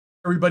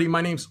Everybody, my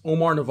name's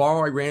Omar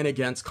Navarro. I ran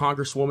against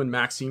Congresswoman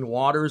Maxine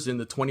Waters in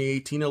the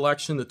 2018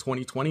 election, the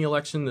 2020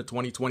 election, the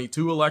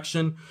 2022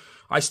 election.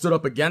 I stood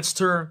up against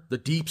her, the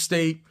deep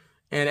state,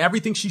 and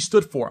everything she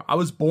stood for. I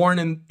was born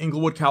in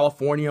Inglewood,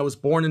 California. I was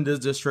born in this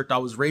district. I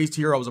was raised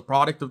here. I was a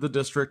product of the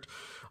district.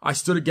 I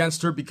stood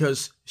against her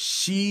because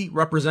she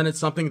represented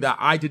something that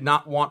I did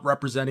not want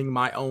representing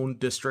my own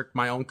district,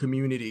 my own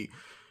community.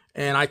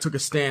 And I took a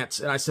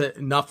stance and I said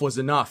enough was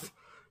enough.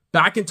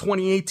 Back in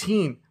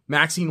 2018,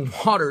 Maxine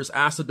Waters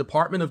asked the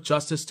Department of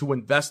Justice to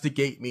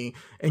investigate me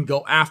and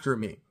go after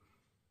me.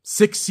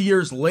 6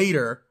 years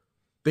later,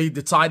 they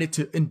decided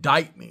to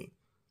indict me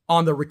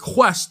on the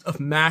request of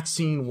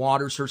Maxine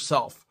Waters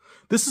herself.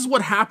 This is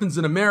what happens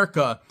in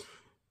America.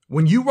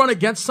 When you run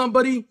against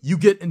somebody, you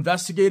get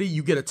investigated,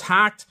 you get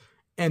attacked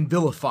and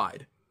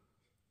vilified.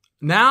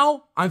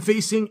 Now I'm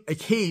facing a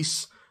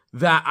case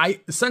that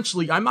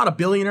I'm not a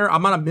billionaire.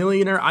 I'm not a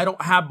millionaire. I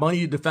don't have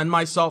money to defend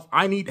myself.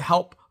 I need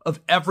help of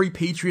every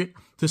patriot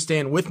to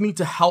stand with me,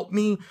 to help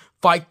me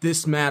fight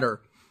this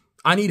matter.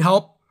 I need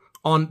help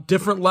on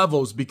different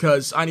levels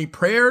because I need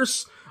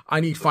prayers.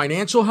 I need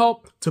financial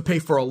help to pay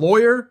for a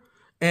lawyer,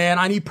 and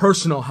I need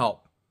personal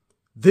help.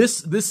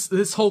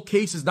 This whole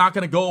case is not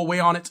going to go away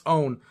on its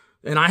own,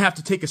 and I have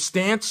to take a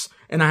stance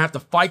and I have to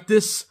fight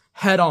this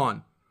head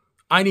on.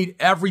 I need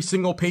every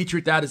single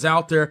patriot that is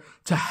out there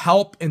to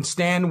help and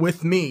stand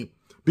with me,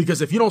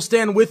 because if you don't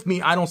stand with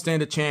me, I don't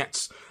stand a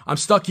chance. I'm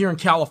stuck here in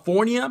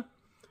California.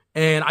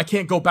 And I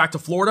can't go back to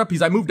Florida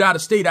because I moved out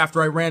of state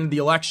after I ran in the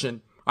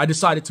election. I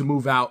decided to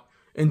move out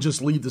and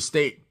just leave the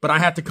state. But I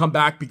had to come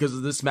back because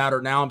of this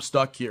matter. Now I'm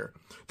stuck here.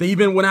 They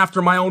even went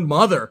after my own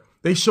mother.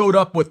 They showed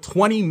up with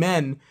 20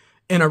 men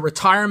in a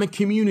retirement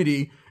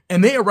community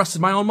and they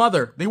arrested my own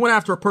mother. They went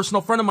after a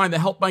personal friend of mine that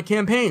helped my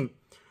campaign.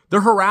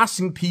 They're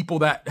harassing people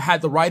that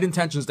had the right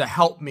intentions to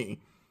help me.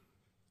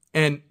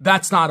 And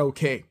that's not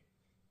okay.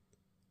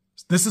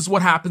 This is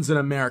what happens in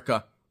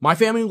America. My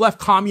family left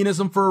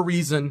communism for a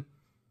reason.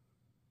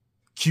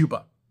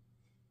 Cuba.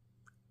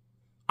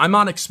 I'm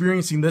not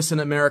experiencing this in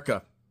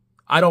America.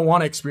 I don't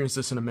want to experience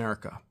this in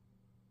America.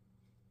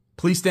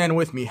 Please stand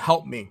with me.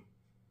 Help me.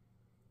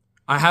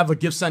 I have a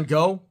Give, Send,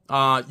 Go.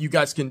 You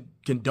guys can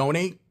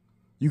donate.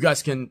 You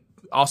guys can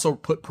also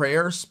put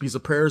prayers because the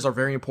prayers are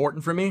very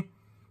important for me.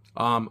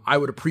 I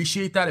would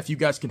appreciate that if you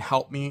guys can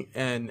help me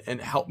and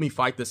help me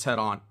fight this head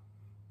on.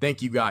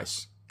 Thank you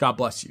guys. God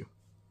bless you.